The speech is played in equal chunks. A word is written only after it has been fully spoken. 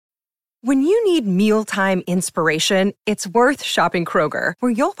When you need mealtime inspiration, it's worth shopping Kroger,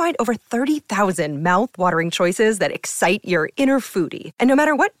 where you'll find over 30,000 mouth-watering choices that excite your inner foodie. And no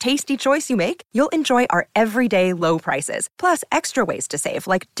matter what tasty choice you make, you'll enjoy our everyday low prices, plus extra ways to save,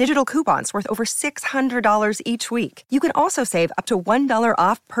 like digital coupons worth over $600 each week. You can also save up to $1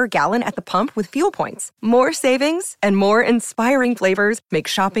 off per gallon at the pump with fuel points. More savings and more inspiring flavors make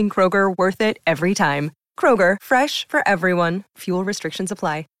shopping Kroger worth it every time. Kroger, fresh for everyone. Fuel restrictions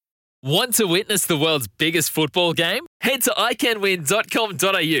apply. Want to witness the world's biggest football game? Head to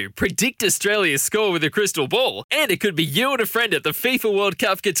iCanWin.com.au, predict Australia's score with a crystal ball, and it could be you and a friend at the FIFA World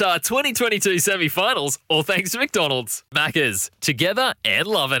Cup Qatar 2022 semi-finals, all thanks to McDonald's. Maccas, together and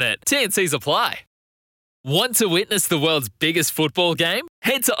loving it. TNCs apply. Want to witness the world's biggest football game?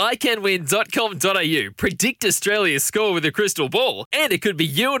 Head to iCanWin.com.au, predict Australia's score with a crystal ball, and it could be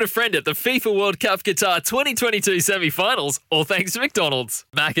you and a friend at the FIFA World Cup Qatar 2022 semi-finals, all thanks to McDonald's.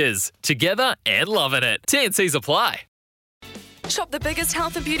 Maccas, together and loving it. TNCs apply. Shop the biggest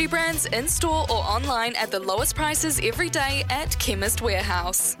health and beauty brands in-store or online at the lowest prices every day at Chemist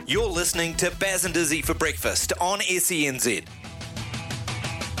Warehouse. You're listening to Baz and Dizzy for breakfast on SENZ.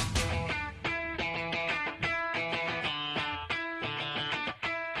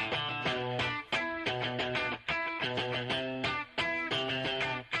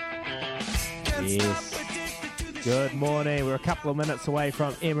 Yes. Good morning. We're a couple of minutes away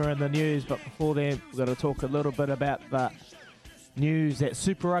from Emma in the news, but before then, we've got to talk a little bit about the news that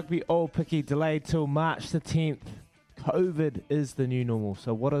Super Rugby Old Picky delayed till March the 10th. COVID is the new normal.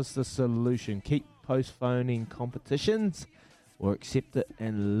 So what is the solution? Keep postponing competitions or accept it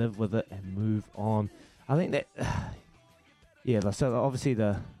and live with it and move on? I think that, so obviously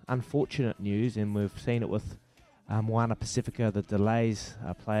the unfortunate news, and we've seen it with Moana Pacifica, the delays,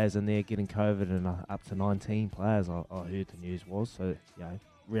 players in there getting COVID, and up to 19 players, I heard the news was. So,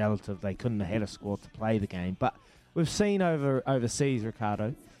 relative, they couldn't have had a squad to play the game. But we've seen overseas,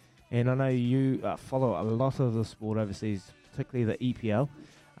 Ricardo, and I know you follow a lot of the sport overseas, particularly the EPL,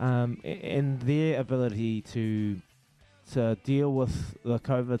 and their ability to deal with the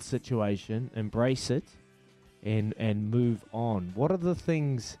COVID situation, embrace it, and move on. What are the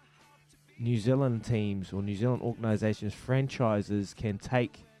things New Zealand teams or New Zealand organisations, franchises can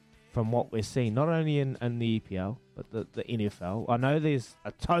take from what we're seeing, not only in the EPL, but the NFL? I know there's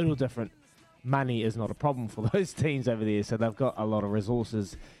a total different, money is not a problem for those teams over there, so they've got a lot of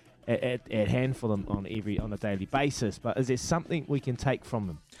resources at hand for them on a daily basis, but is there something we can take from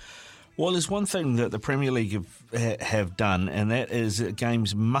them? Well, there's one thing that the Premier League have done, and that is that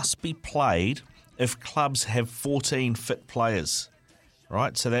games must be played if clubs have 14 fit players.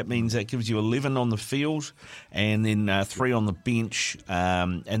 Right, so that means that gives you 11 on the field and then 3 on the bench,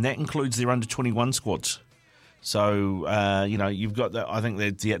 and that includes their under-21 squads. So, you've got that. I think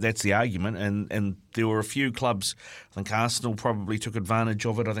that's the argument, and there were a few clubs. I think Arsenal probably took advantage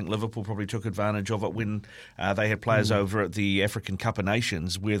of it. I think Liverpool probably took advantage of it when they had players over at the African Cup of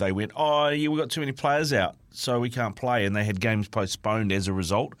Nations where they went, we've got too many players out, so we can't play, and they had games postponed as a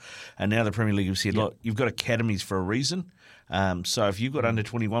result. And now the Premier League have said, look, you've got academies for a reason. So if you've got under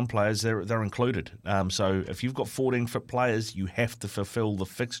 21 players, they're included. So if you've got 14 fit players, you have to fulfil the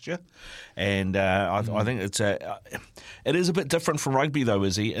fixture. And I think it is a bit different from rugby though,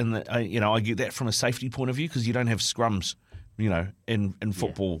 Izzy. And I get that from a safety point of view because you don't have scrums, in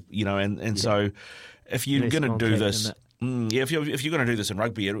football, and so if you're going to do this, if you're going to do this in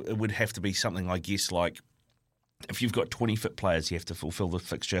rugby, it would have to be something, I guess, like if you've got 20 fit players, you have to fulfil the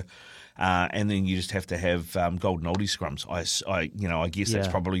fixture. And then you just have to have golden oldie scrums. I guess that's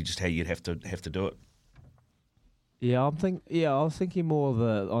probably just how you'd have to do it. Yeah, I was thinking more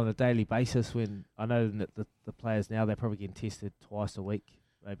on a daily basis when I know that the players now, they're probably getting tested twice a week,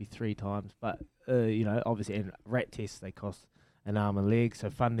 maybe 3 times. But, obviously, and rat tests, they cost an arm and leg, so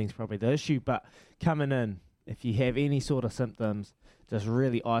funding's probably the issue. But coming in, if you have any sort of symptoms, just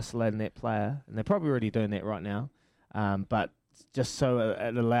really isolating that player, and they're probably already doing that right now, but just so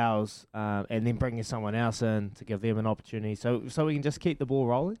it allows, and then bringing someone else in to give them an opportunity, so we can just keep the ball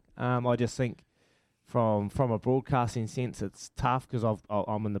rolling. I just think from a broadcasting sense, it's tough because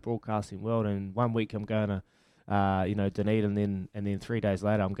I'm in the broadcasting world, and 1 week I'm going to, Dunedin, and then 3 days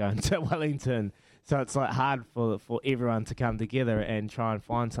later I'm going to Wellington. So it's like hard for everyone to come together and try and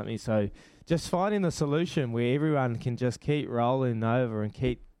find something. So just finding the solution where everyone can just keep rolling over and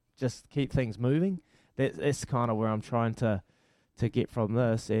keep things moving. That's kind of where I'm trying to get from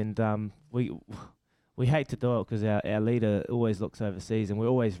this. And we hate to do it because our leader always looks overseas, and we're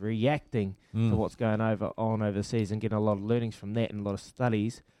always reacting to what's going on overseas and getting a lot of learnings from that and a lot of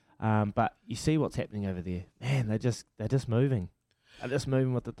studies. But you see what's happening over there, man. They're just moving. are just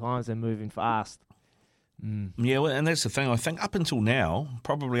moving with the times and moving fast. Yeah, well, and that's the thing. I think up until now,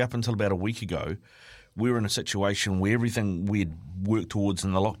 probably up until about a week ago, we were in a situation where everything we'd worked towards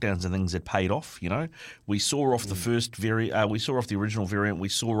in the lockdowns and things had paid off. You know, we saw off the first we saw off the original variant, we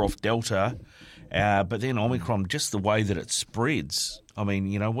saw off Delta, but then Omicron, just the way that it spreads. I mean,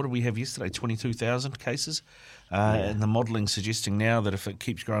 you know, what did we have yesterday? 22,000 cases, and the modelling suggesting now that if it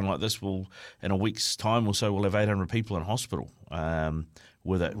keeps growing like this, we'll in a week's time or so we'll have 800 people in hospital.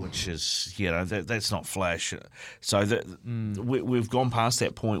 With it, which is, you know, that's not flash. So we've gone past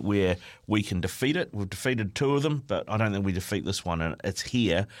that point where we can defeat it. We've defeated 2 of them, but I don't think we defeat this one, and it's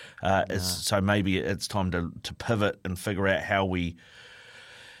here. So maybe it's time to pivot and figure out how we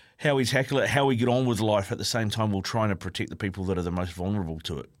tackle it, how we get on with life. At the same time, we're trying to protect the people that are the most vulnerable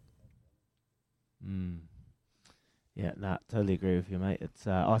to it. Yeah, totally agree with you, mate. It's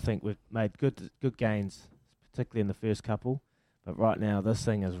I think we've made good gains, particularly in the first couple. But right now, this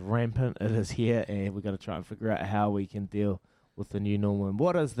thing is rampant. It is here, and we've got to try and figure out how we can deal with the new normal. And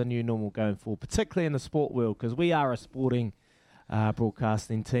what is the new normal going forward, particularly in the sport world, because we are a sporting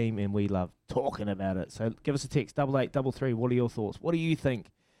broadcasting team, and we love talking about it. So give us a text, 8833. What are your thoughts? What do you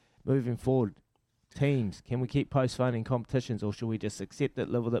think moving forward? Teams, can we keep postponing competitions, or should we just accept it,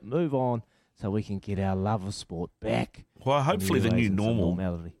 live with it, move on, so we can get our love of sport back? Well, hopefully the new normal...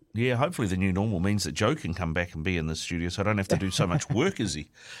 normality. Yeah, hopefully the new normal means that Joe can come back and be in the studio so I don't have to do so much work, is he?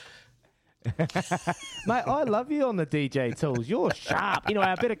 Mate, I love you on the DJ tools. You're sharp. Anyway,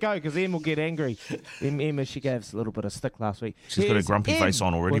 I better go because Em will get angry. Emma, she gave us a little bit of stick last week. She's got a grumpy face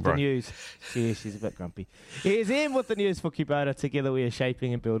on already, with bro. The news. Yeah, she's a bit grumpy. Here's Em with the news for Kubota. Together we are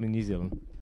shaping and building New Zealand.